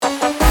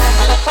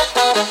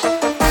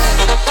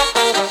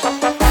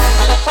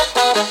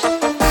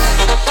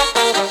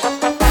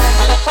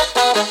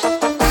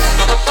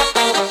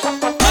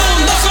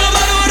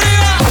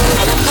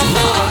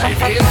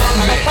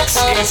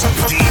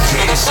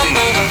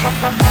Ahora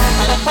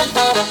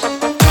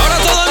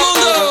todo el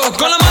mundo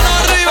con la mano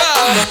arriba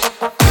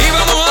y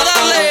vamos a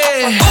darle.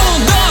 1,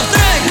 2,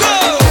 3, go.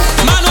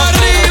 Mano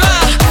arriba,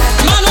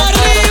 mano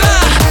arriba,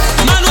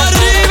 mano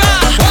arriba.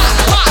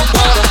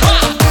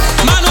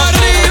 Mano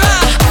arriba,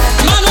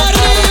 mano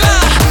arriba,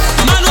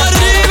 mano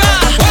arriba.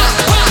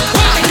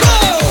 Go.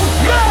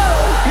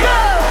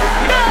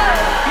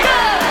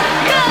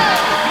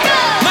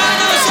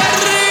 Manos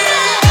arriba.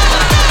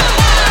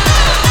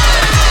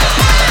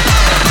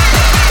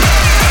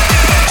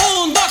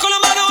 1, 2 con la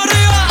mano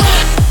arriba.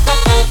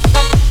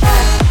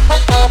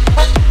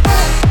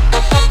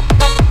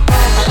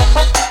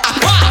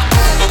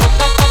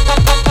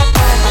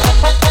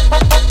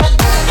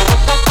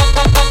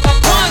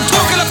 One,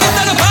 two, que la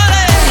fiesta no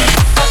pare.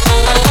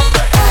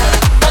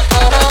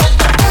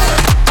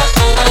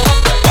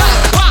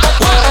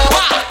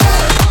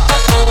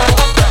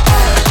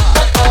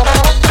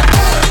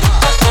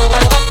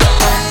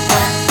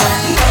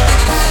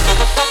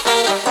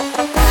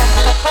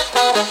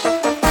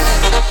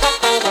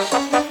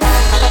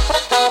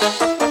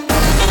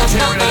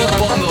 Tearing it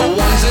up on the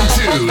ones and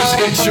twos,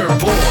 it's your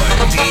boy,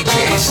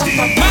 DJ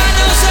Steve.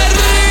 Manos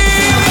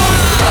arriba.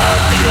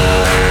 Clap your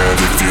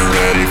hands if you're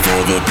ready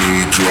for the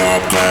beat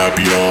drop. Clap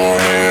your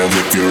hands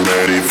if you're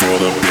ready for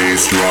the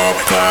bass drop.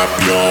 Clap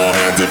your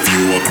hands if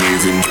you are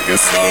crazy.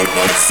 Yes, I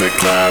say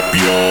clap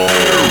your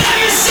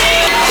hands.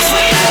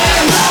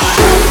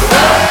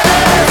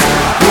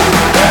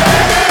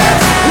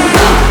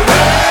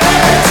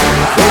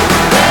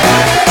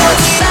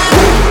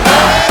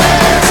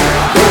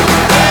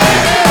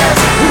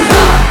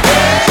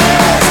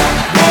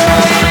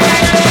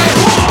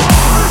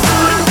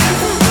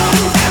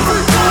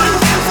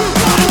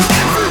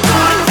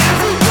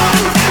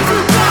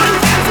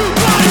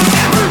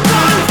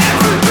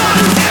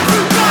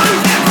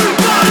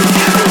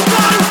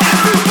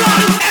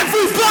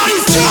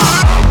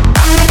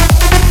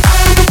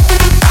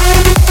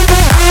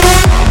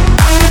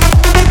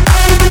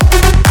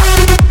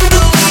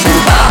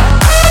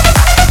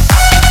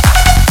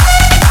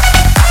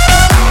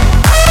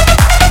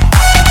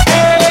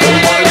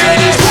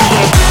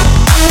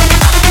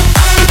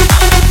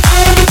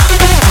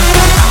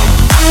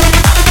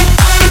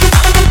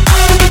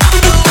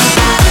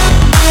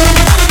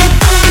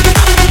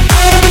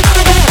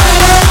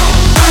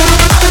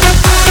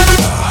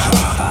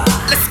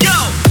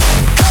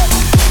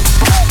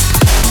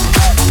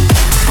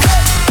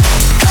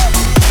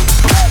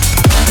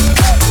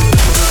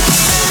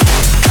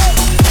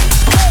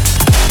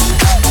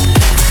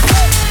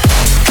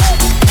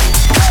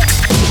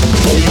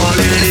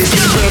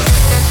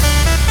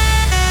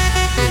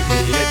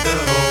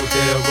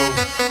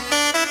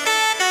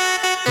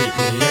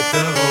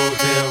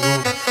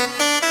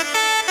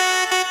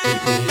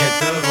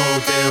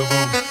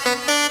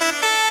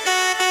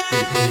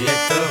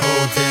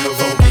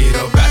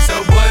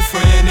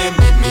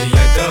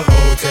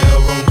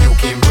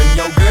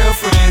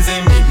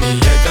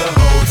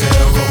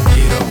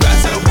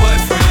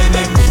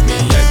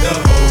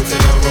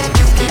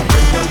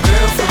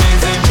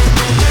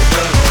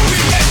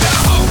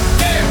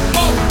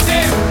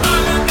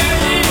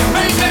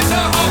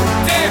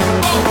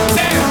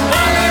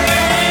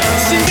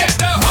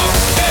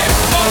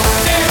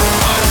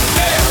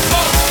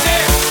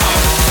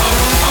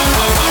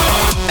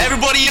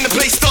 Everybody in the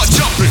place start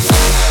jumping.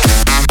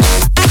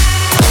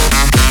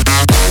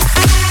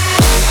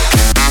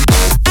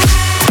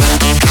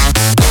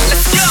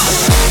 Let's go.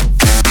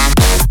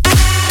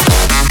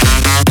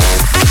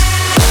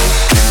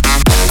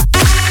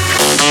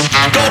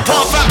 Go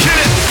pump out, kill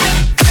it.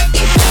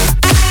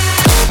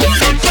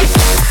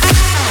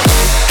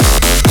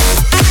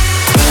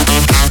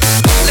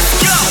 Let's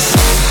go.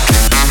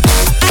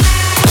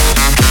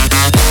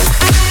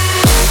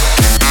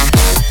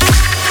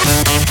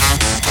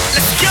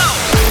 Let's go.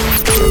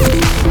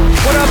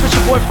 What up, it's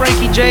your boy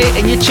Frankie J,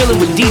 and you're chilling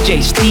with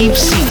DJ Steve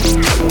C.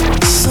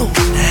 So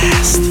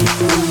nasty.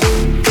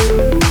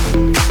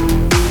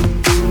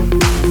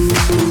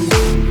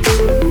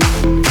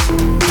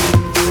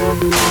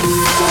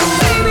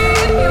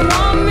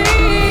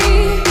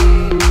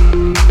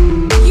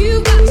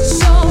 You got to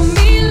show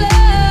me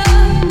love.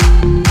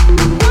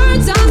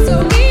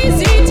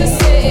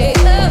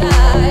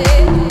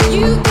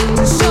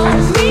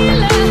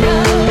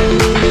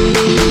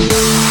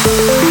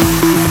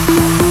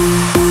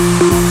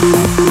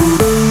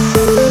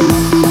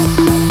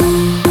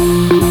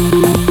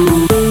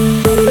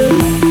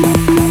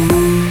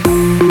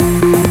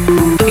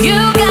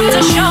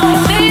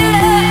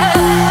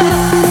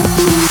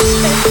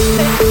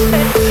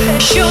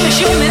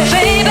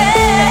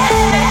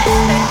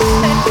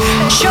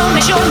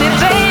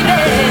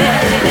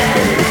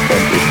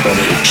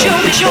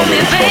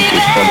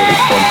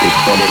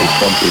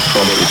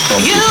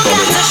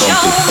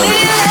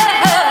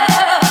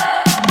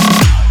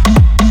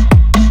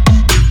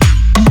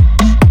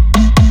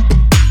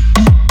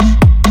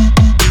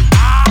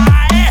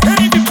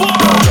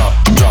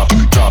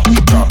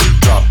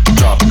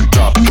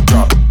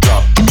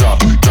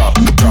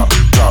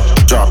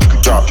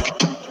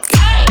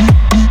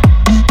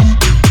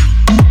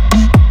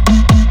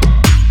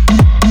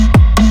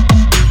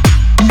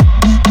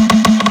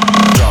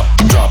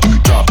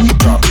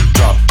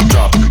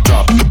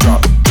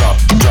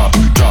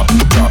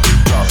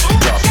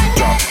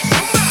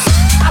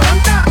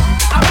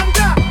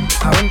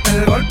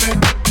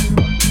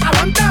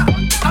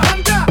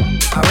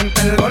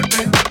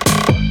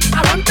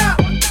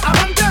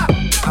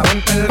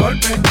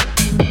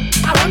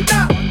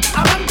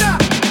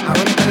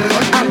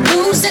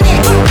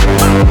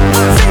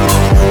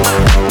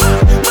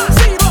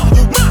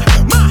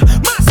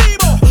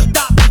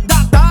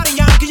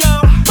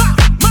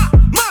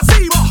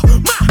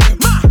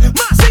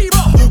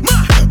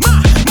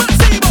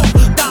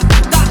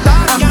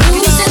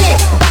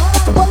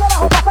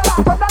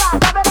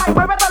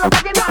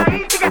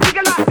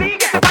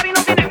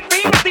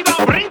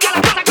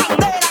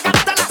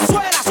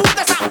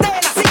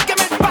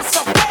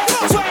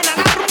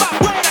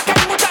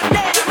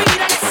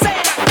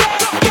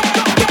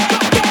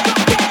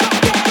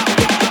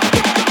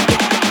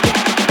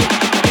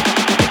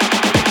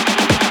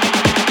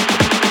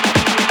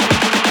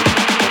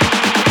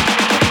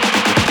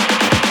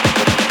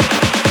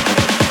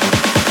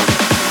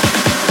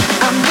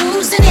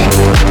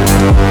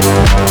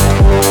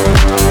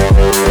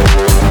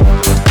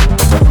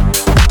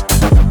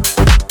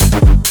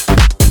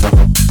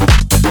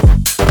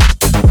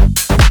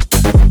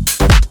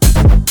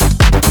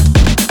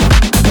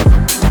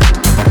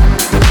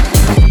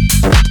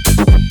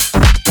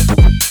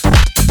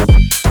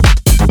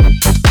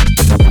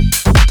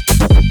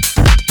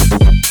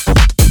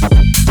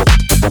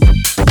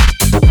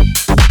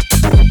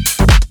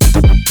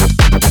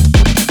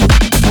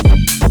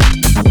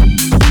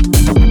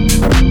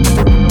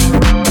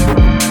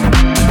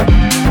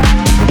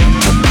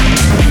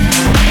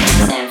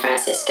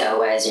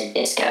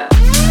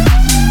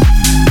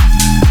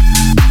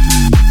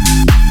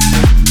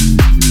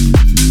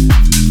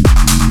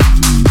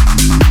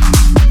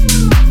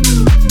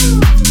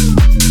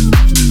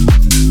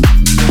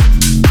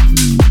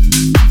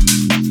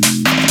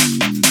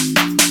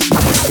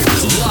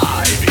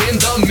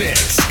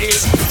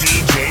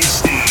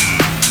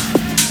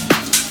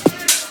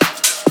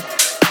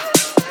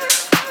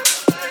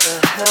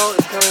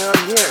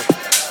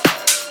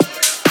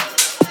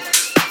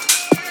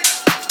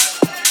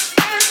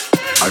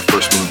 I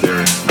first moved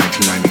there in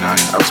 1999.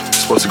 I was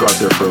supposed to go out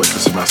there for like a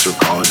semester of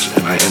college,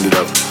 and I ended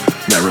up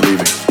never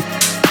leaving.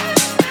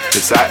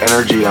 It's that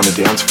energy on the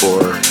dance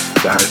floor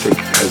that I think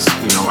has,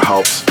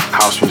 helped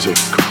house music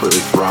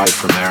completely thrive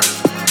from there.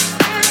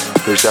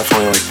 There's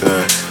definitely like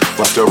the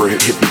leftover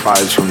hippie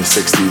vibes from the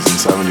 60s and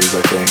 70s,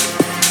 I think.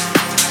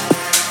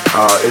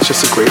 It's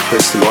just a great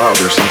place to go out.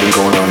 There's something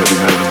going on every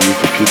night of the week.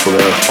 The people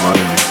there are fun,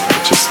 and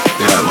it's just,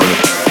 I love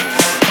it.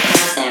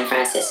 San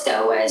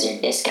Francisco, where's your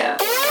disco?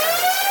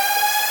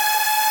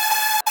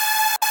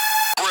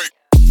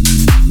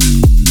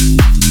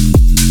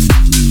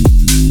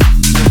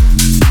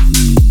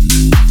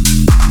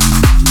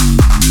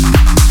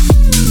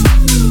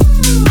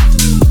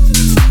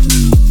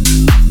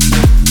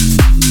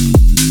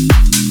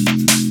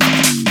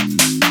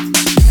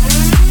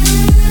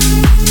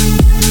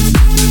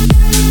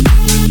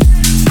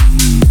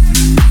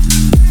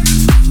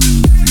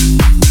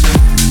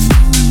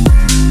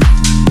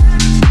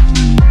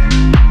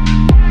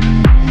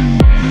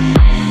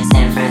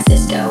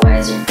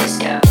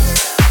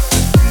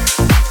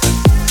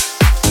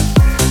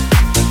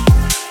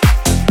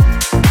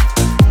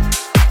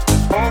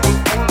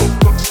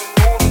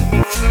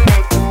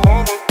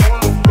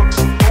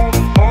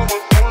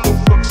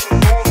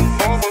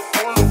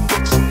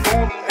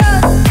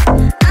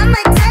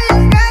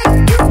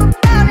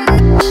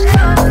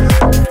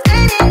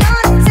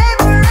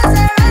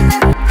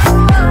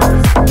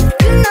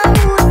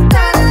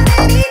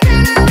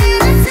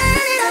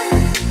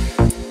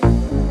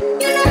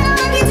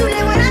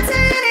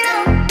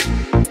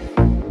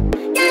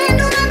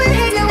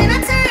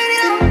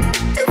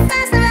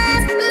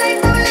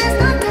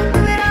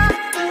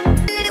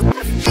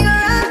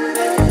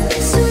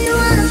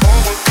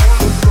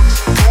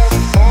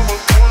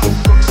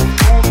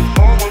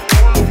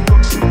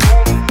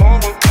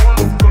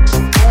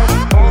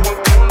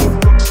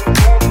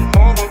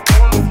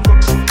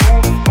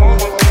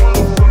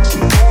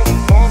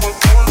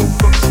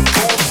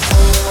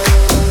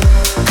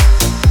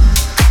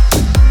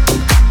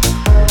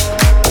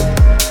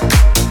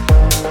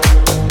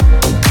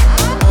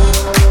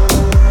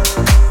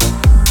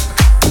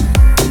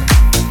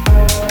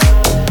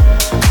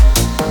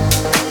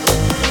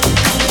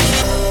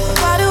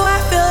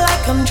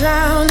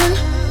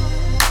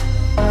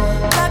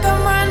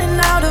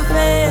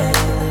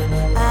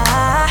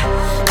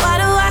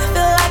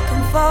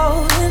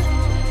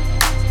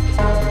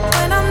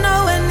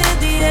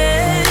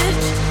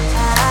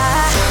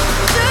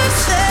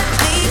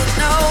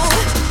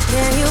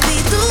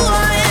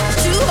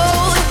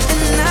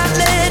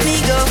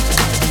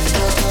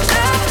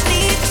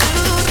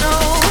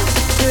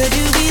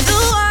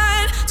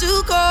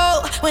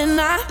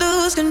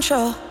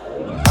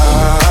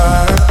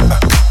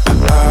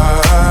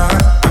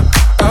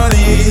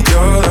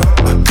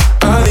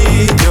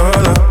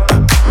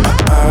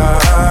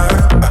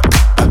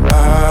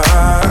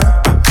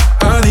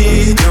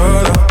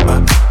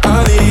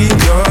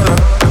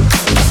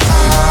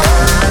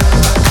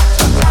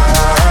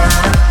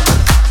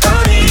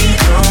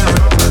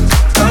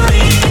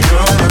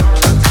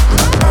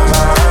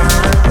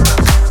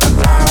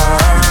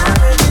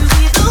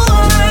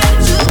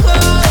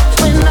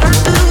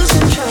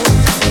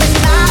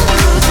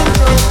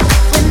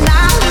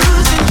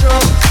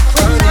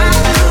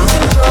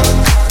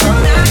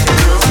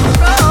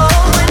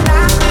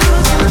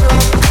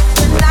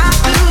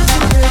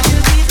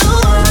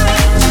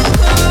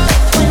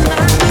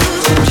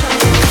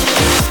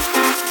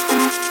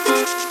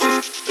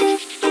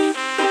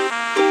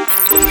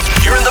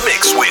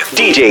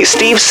 DJ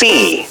Steve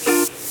C.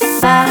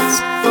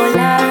 Vas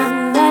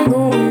volando a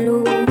algún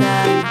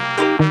lugar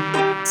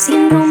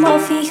sin rumbo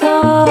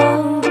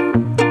fijo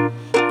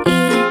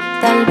y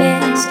tal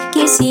vez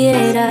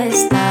quisiera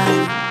estar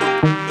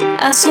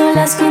a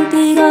solas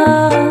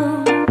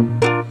contigo.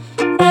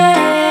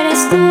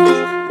 Eres tú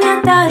mi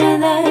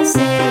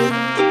atardecer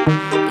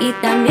y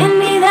también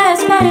mi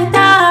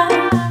despertar.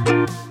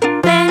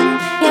 Ven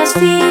y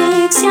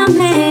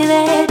asfixiame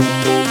de ti.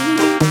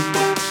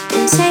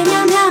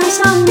 Enséñame a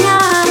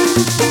soñar,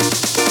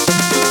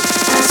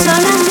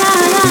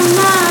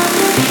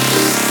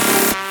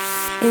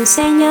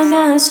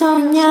 enséñame a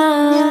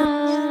soñar.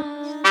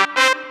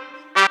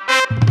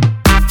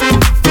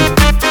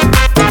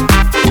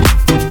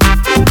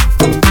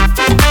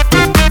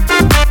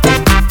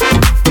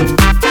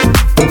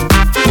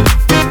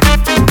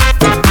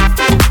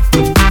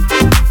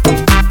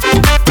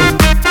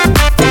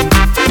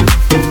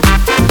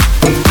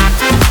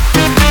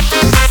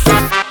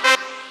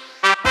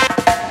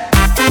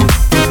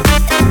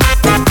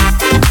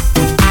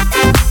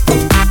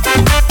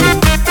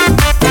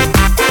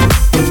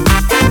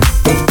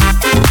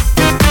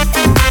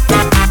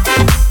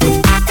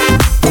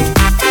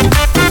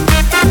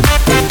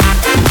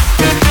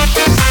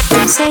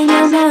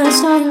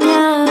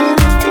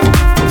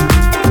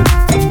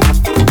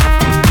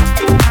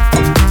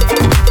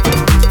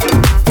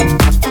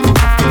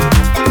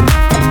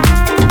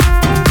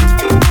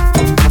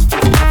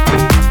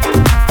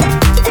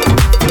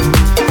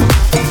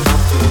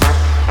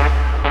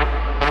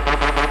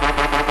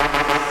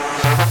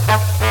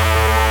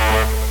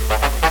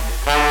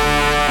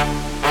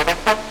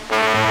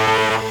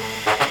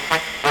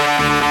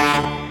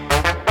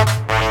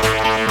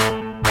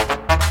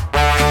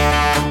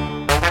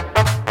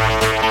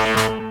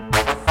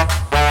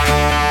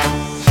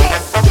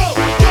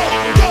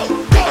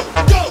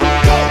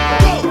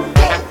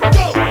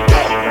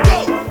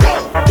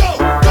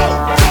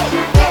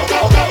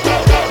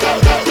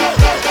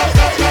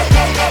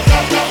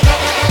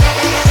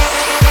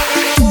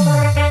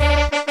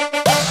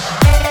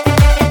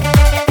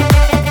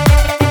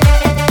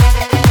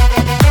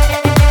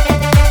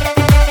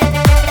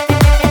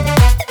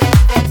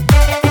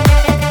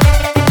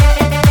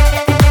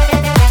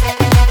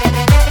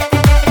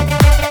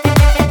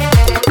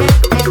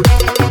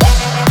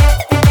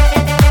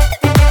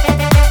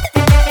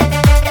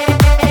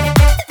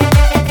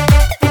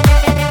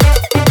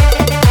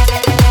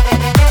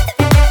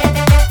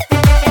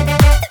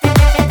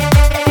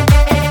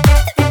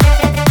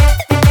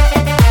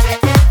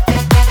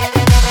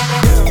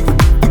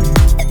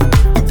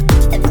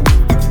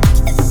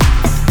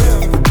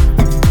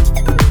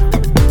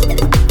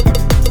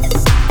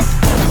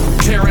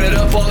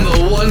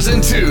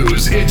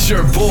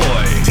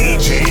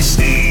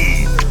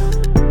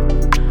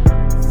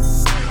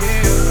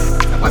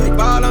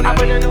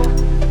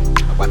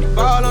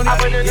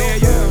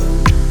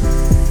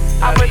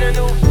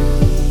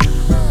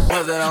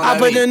 I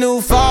put the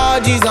new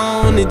 4Gs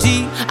on the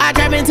G. I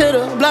trap into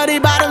the bloody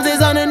bottoms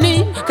is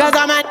underneath. Cause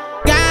I might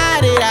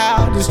got it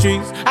out the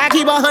streets. I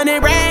keep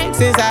 100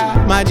 racks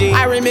inside my G.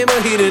 I remember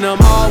hitting them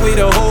all with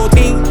the whole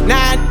team.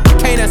 Now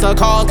can't answer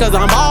calls cause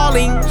I'm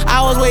balling.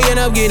 I was waking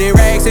up getting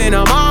racks in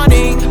the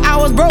morning. I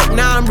was broke,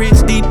 now I'm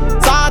rich, deep,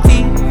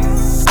 salty.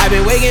 I've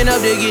been waking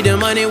up to get the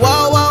money,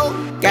 whoa,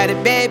 whoa. Got a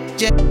bad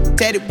bitch,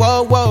 tatted,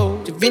 whoa,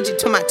 whoa. Da Vinci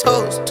to my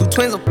toes, 2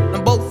 twins on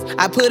them both.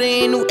 I put her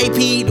in new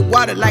AP, the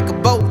water like a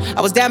boat.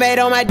 I was down bad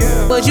on my dick,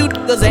 but you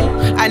niggas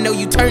ain't. I know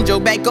you turned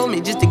your back on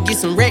me just to get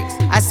some wrecks.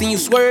 I seen you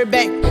swerve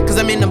back, cause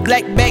I'm in the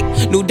black back.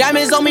 New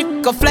diamonds on me,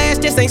 a flash,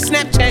 just ain't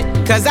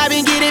Snapchat. Cause I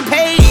been getting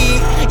paid.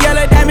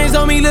 Yellow diamonds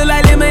on me look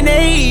like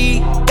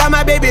lemonade. Got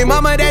my baby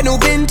mama that new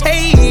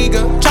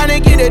Bentayga.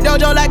 Tryna get a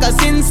dojo like a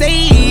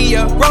sensei.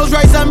 Rolls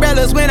Royce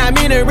umbrellas when I'm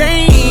in the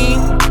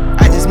rain.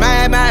 I just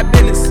mind my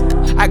business.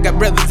 I got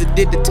brothers that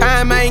did the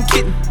time, I ain't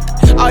kidding.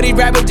 All these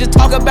rappers just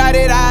talk about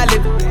it, I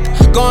live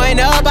it. Going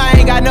up, I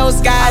ain't got no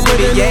sky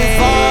limit. Yeah,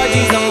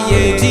 4Gs on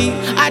the G.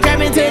 I trap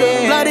into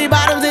the bloody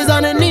bottoms is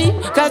underneath.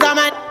 Cause I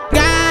might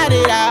got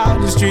it out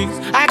the streets.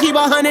 I keep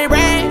 100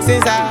 racks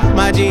inside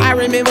my G. I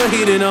remember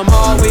hitting them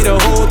all with the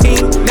whole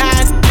team. Now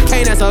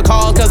can't answer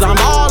calls cause I'm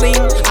balling.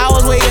 I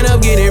was waking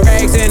up getting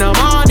racks in the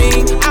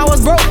morning. I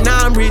was broke,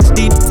 now I'm rich,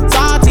 deep,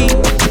 salty.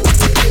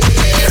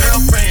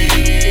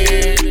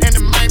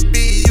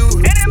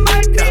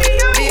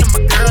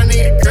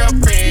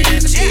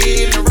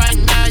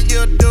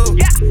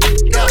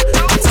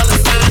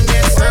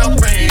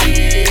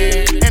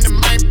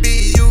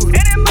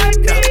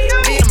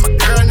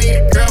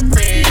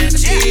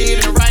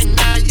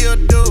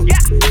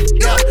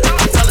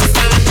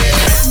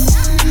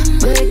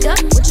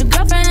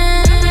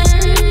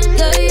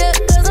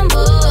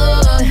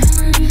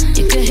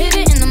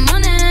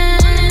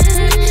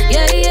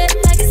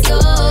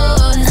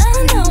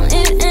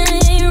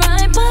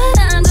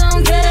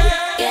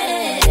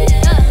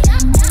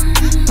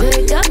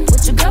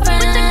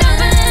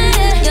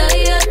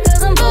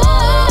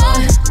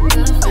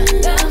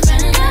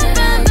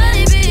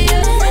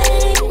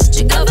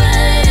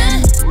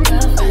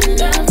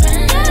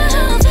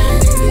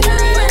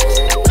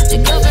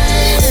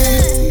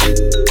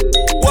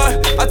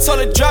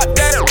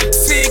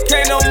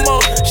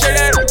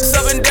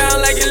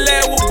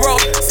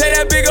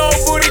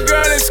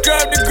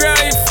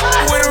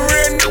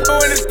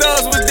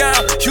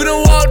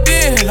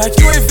 Like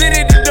you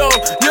invented the dough.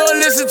 You don't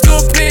listen to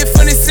a pin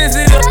funny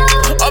sensitive.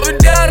 Up and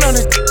down on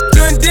it,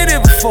 you ain't did it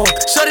before.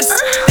 Show this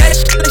that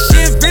shit like she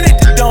invented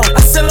the dough.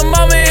 I sell her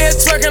mama in here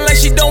twerking like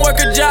she don't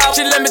work a job.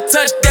 She let me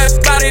touch that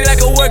body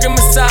like a working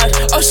massage.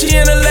 Oh, she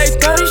in her late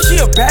 30s,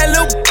 she a bad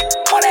little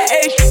all that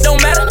age don't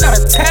matter, not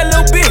a tad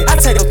little bit. I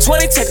take a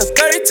 20, take a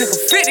 30, take a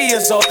 50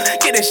 years old.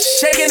 Get her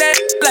shaking that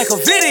like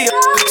a video.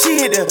 She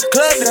hit the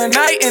club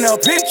tonight in a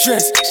pink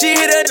dress. She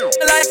hit her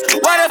like,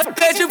 why the fuck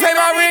did you pay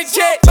my rent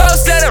check?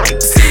 Boss at her,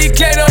 see you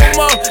can't no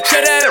more. Shut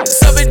that up,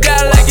 sub it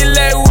down like your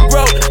leg was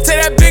broke.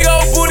 Take that big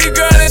old booty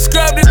girl and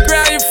scrub the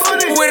ground. You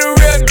f***ing with a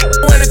real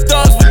when the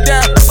thugs were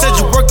down. I said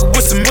you working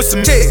with some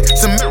shit,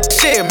 some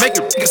shit. Make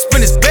it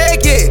spin his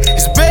bag, yeah,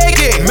 his bag,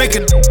 yeah. Make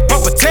it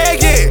pop a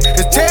tag, yeah,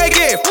 his tag,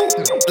 yeah.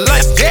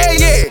 Like, yeah,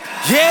 yeah,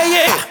 yeah,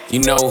 yeah. You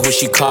know who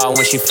she called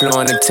when she flew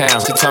into town.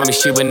 She told me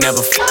she would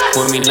never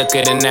with me, look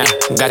at her now.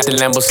 Got the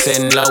Lambo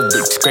sitting low,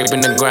 bitch,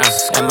 scraping the ground.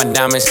 And my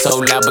diamonds so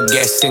loud, but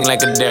gas sing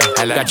like a dare.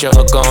 I got your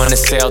hook on the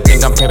sale,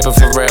 think I'm pimping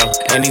for real.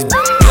 And these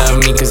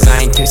love me cause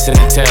I ain't kissing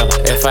and tell.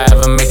 If I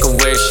ever make a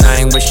wish,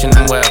 I ain't wishing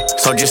them well.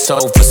 So just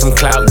sold for some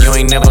clout, you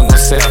ain't never gon'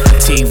 sell.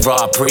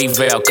 T-Raw,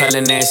 Prevail,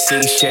 Cullen and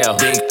Seashell.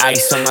 Big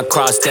ice on my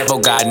cross,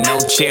 devil got no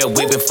chill.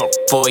 We been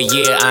for a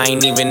year, I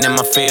ain't even in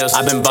my feels.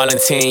 I been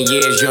ballin' 10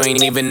 years, you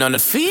ain't even on the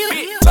field.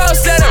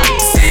 Boss at her,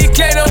 see you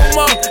can't no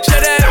more.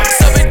 Shut that up,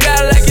 sub it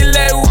down like your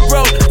leg was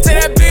broke.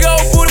 Take that big old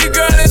booty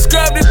girl and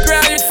scrub the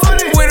ground. You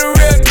f***ing with a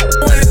real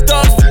when the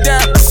thugs were down.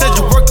 I said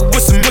you working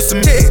with some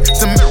shit,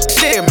 some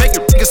shit. Make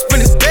it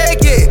spin his bag,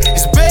 yeah,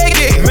 his bag,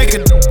 yeah. Make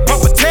it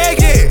pop a tag,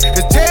 yeah,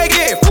 his tag,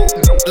 yeah.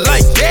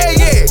 Like, yeah,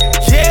 yeah,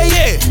 yeah,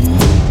 yeah.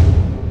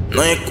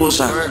 No hay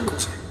excusa.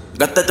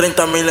 Gasté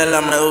 30,000 en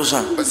la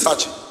medusa.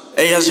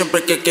 Ella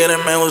siempre que quiere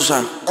me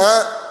usa.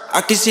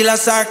 Aquí si la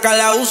saca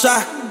la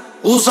usa.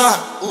 Usa,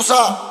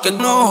 que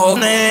no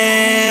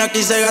jones.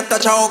 Aquí se gasta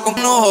chavo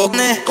con no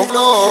jones.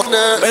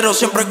 Pero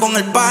siempre con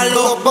el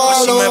palo.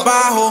 Si me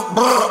bajo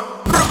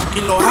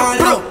y lo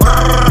jalo.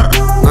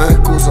 No hay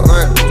excusa, no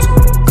hay excusa.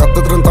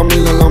 Gasté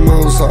 30,000 en la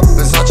medusa.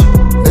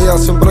 Ella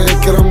siempre que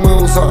quiere me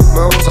usa.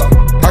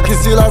 Aquí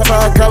si la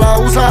saca la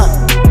usa.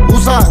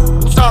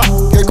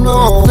 Que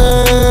no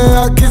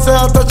jones. Aquí se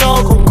gasta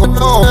chavo con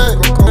no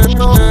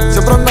jones.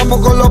 Siempre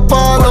andamos con los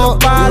palos.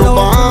 Y nos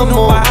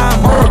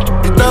bajamos.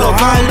 Y te lo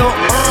jalo.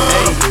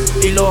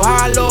 Y lo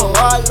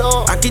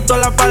jalo. Aquí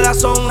todas las balas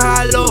son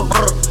jalo.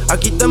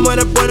 Aquí te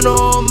mueres bueno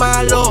o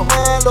malo.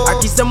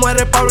 Aquí se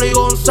muere Pablo y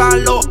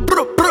Gonzalo.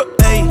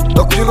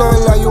 Los kilos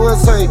en la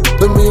USA.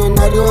 Del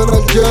millonario en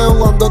el jet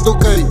jugando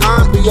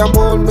 2K.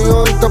 Pillamos el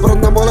mío y te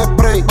prendemos el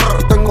spray.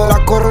 Y tengo Tengo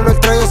la corona, el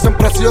trayo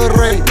siempre ha sido el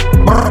rey.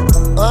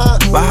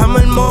 Bájame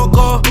el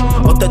moco,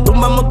 o te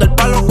tumbamos del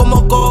palo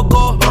como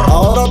coco.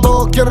 Ahora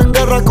todos quieren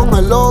guerra con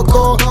el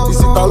loco. Y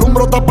si te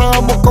alumbro te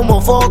apagamos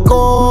como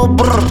foco.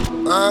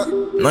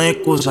 No hay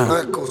excusa. No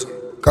hay excusa.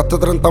 Gaste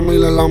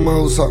 30,000 en la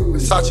medusa.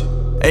 Versace.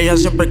 Ella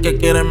siempre que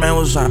quiere me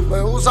usa.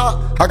 Me usa.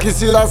 Aquí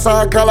si la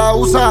saca la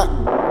usa.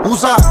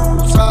 Usa.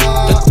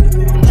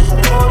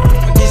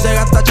 Aquí se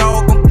gasta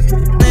chavo con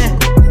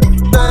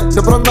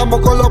siempre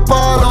andamos con los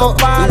palos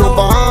y nos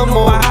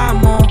bajamos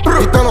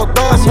y te los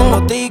damos.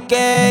 Haciendo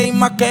tickets y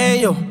más que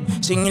ellos.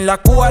 Sin ir la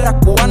Cuba, las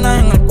cubanas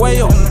en el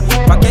cuello.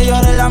 Pa' que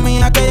llore la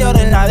mía, que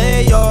llore la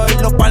de ellos.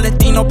 Y los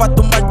palestinos pa'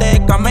 tumbarte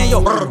de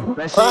camello.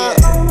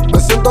 Me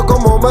siento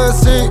como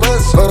Messi,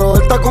 pero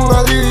él está con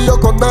Adidas y yo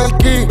con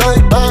Nike.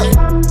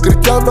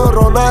 Cristiano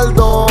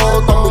Ronaldo,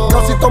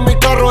 casi todos mis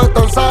carros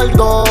están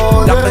saldos.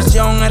 La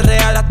presión es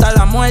real hasta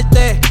la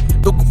muerte.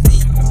 Tu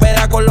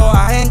espera con los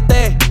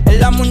agentes. En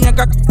la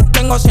muñeca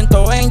tengo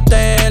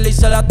 120. Le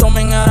hice la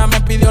tomen, ahora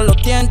me pidió los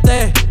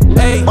dientes.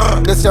 Ey.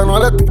 Que si no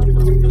le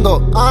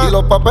y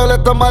los papeles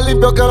están más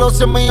limpios que los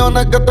 100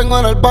 millones que tengo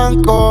en el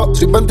banco.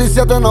 Soy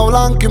 27 no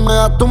blanco y me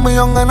das 1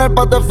 millón en el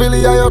pate de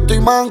y ya yo estoy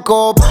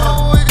manco.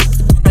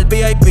 El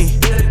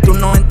VIP, tú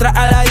no entras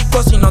a la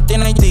disco si no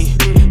tienes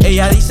ID.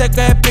 Ella dice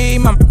que es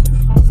pima.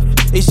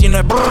 Y si no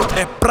es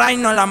spray,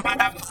 no la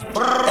mala.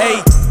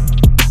 Ey,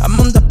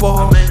 hazme un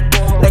despojo.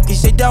 Le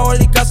quise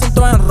diabólica, son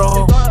todas en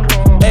rojo.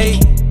 Ey,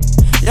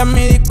 ya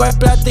mi disco es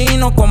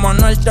platino. Como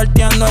Anuel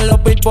charteando en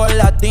los billboard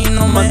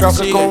latinos. Me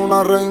casé con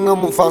una reina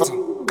Mufasa.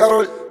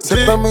 Carol,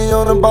 7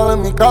 millones vale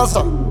mi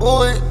casa.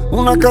 Uy,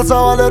 una casa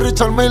vale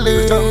Richard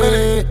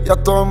Mille. Y a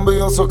todos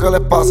envidiosos, ¿qué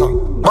les pasa?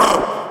 No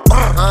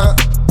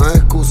hay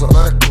excusa, no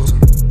hay excusa.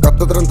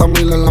 Gaste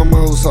 30,000 en la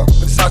medusa.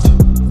 Versace.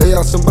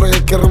 Ella siempre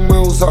quiere me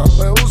usa.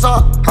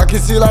 Aquí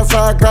si la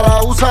saca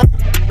la usa.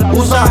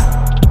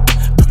 Usa.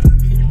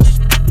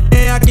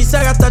 Aquí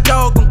se gasta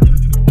chavo con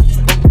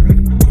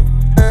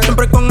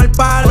siempre con el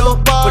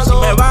palo. Por si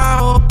me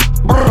bajo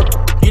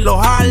y lo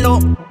jalo.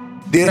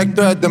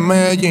 Directo desde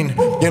Medellín.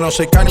 Yo no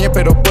soy Kanye,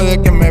 pero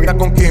puede que me vea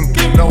con Kim.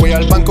 No voy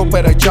al banco,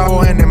 pero hay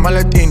chavos en el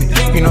maletín.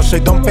 Y no soy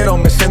Don, pero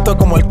me siento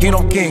como el King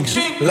of Kings.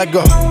 Let's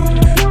go.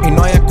 Y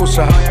no hay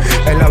excusa.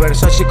 En la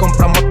Versace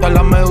compramos toda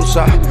la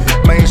medusa.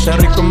 Me hice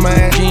rico en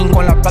Medellín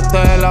con la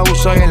plata de la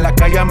USA. Y en la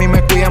calle a mí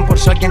me cuidan por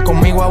ser quien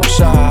conmigo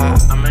abusa.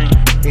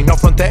 Y no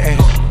fronteen,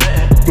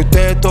 que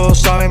ustedes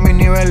todos saben mis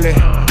niveles.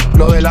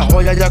 Lo de la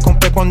joya ya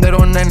compré cuando era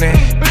un nene.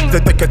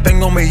 Desde que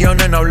tengo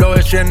millones no hablo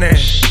de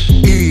cienes.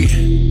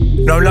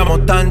 Y no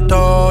hablamos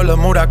tanto. Los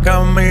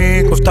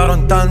Murakami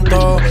costaron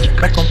tanto.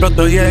 Me compré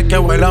otro jet que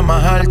vuela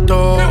más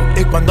alto.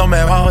 Y cuando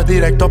me bajo es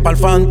directo pa'l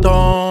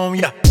Phantom.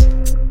 Yeah.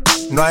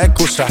 No hay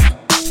excusa.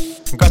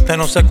 Gasté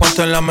no sé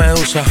cuánto en la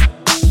medusa.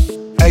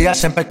 Ella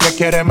siempre que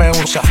quiere me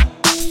usa.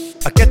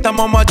 Aquí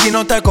estamos aquí,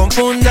 no te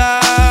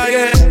confundas.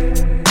 Yeah.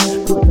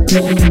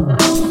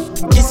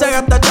 Y se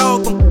gasta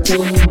chavo con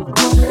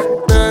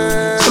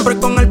siempre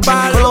con el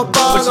palo.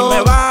 Por si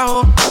me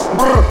bajo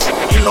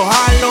y lo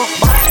jalo.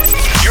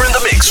 You're in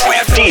the mix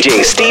with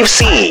DJ Steve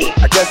C.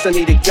 I guess I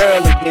need a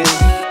girl again.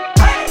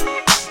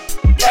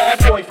 Bad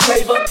boy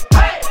flavor.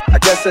 I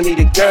guess I need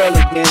a girl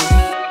again.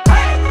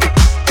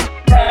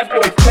 Bad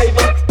boy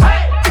flavor.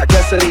 I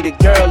guess I need a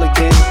girl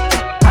again.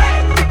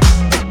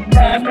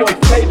 Bad boy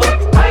flavor.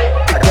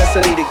 I guess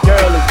I need a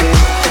girl again.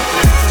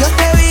 Yo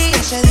te vi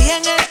ese día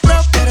en el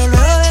club, pero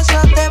luego de eso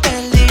te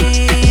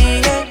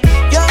perdí.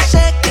 Yo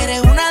sé que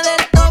eres una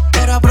del top,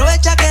 pero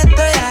aprovecha que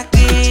estoy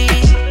aquí.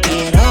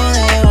 Quiero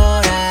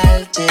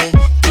devorarte,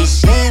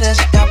 quisiera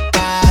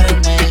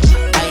escaparme,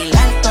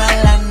 bailar toda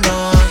la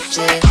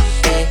noche,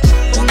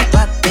 junto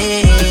a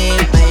ti,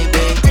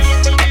 baby.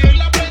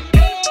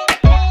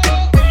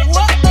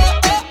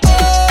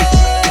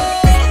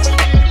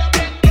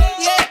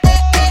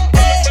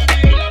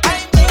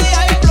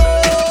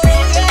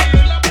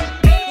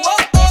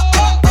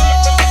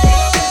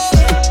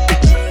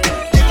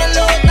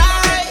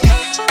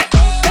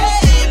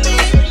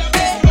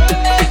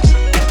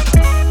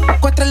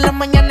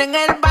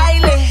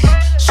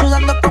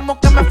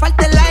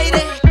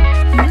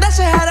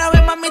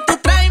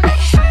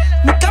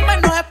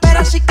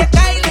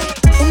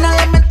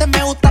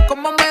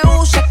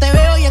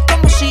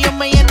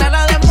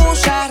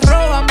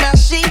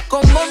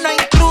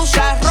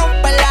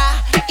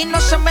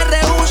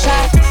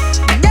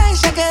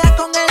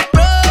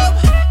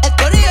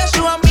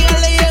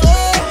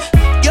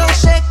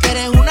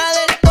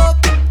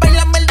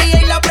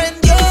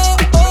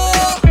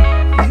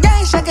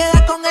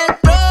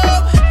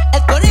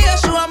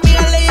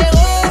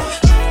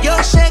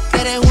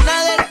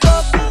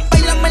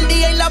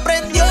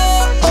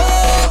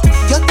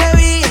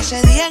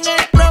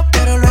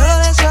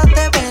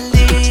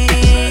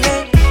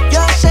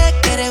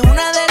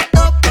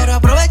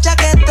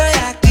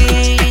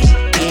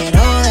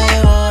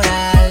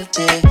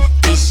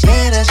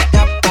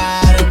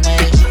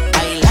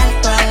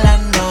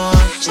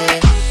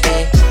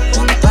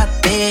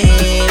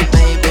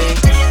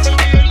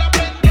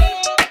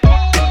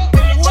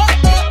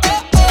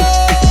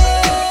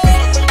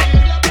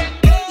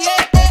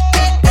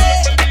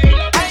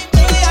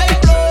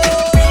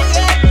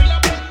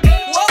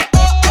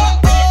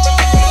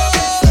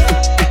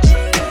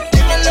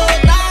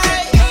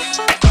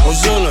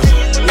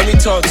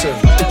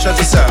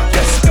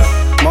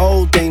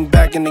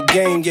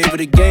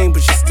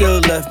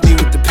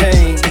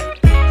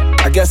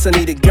 guess I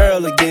need a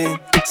girl again.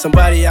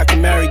 Somebody I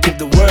can marry, give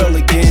the world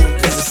again.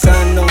 Cause the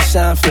sun don't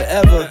shine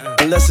forever.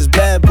 Unless it's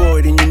bad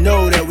boy, then you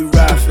know that we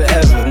ride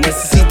forever.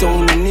 Necesito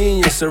una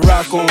niña,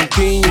 Ciroc con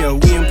piña.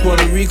 We in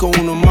Puerto Rico,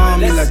 una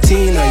mami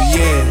latina,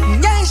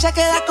 yeah. Ya y se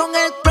queda con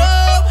el pro.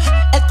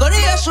 El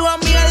corillo a su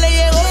amiga le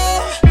lleva